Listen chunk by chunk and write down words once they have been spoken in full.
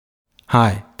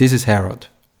Hi, this is Harold.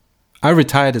 I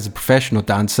retired as a professional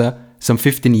dancer some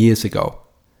 15 years ago.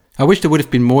 I wish there would have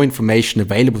been more information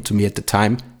available to me at the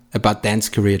time about dance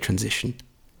career transition.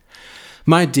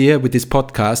 My idea with this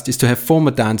podcast is to have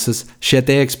former dancers share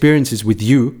their experiences with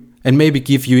you and maybe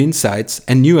give you insights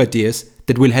and new ideas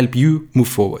that will help you move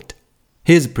forward.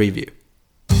 Here's a preview.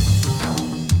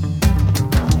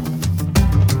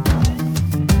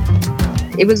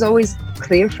 It was always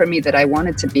clear for me that I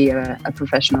wanted to be a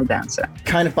professional dancer.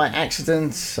 Kind of by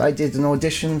accident, I did an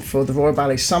audition for the Royal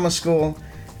Ballet Summer School,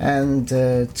 and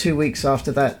 2 weeks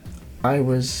after that, I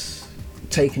was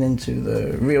taken into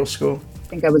the real school. I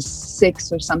think I was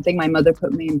 6 or something. My mother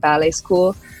put me in ballet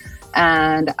school,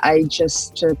 and I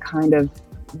just kind of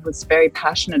was very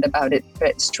passionate about it.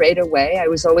 But straight away, I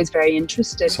was always very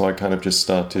interested. So I kind of just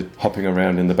started hopping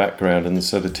around in the background, and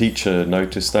so the teacher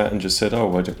noticed that and just said, "Oh,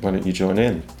 why don't you join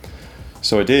in?"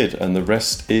 So I did, and the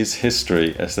rest is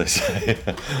history, as they say.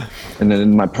 And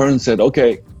then my parents said,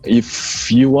 okay,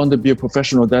 if you want to be a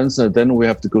professional dancer, then we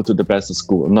have to go to the best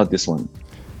school, not this one.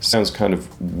 Sounds kind of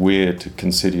weird to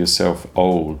consider yourself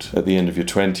old at the end of your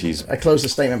 20s. I closed the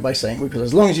statement by saying, because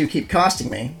as long as you keep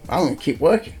casting me, I'm going to keep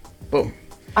working. Boom.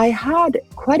 I had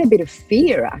quite a bit of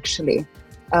fear, actually,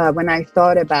 when I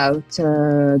thought about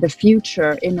the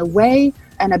future in a way,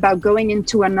 and about going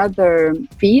into another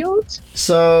field.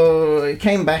 So I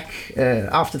came back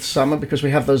after the summer, because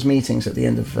we have those meetings at the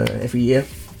end of every year.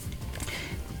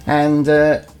 And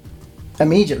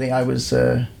immediately I was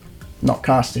not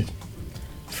casted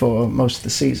for most of the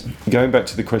season. Going back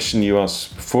to the question you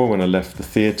asked before, when I left the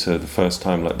theatre the first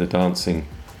time, like the dancing,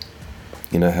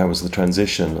 how was the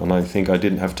transition? And I think I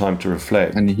didn't have time to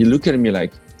reflect. And he looked at me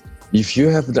like, if you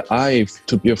have the eye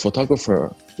to be a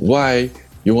photographer, why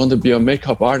you want to be a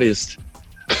makeup artist?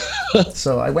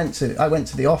 So I went to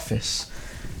the office,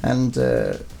 and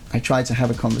I tried to have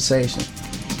a conversation.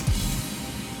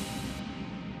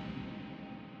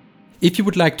 If you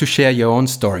would like to share your own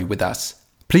story with us,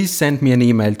 please send me an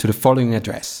email to the following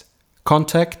address: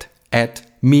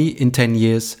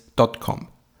 contact@meintenyears.com.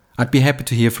 I'd be happy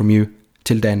to hear from you.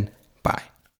 Till then, bye.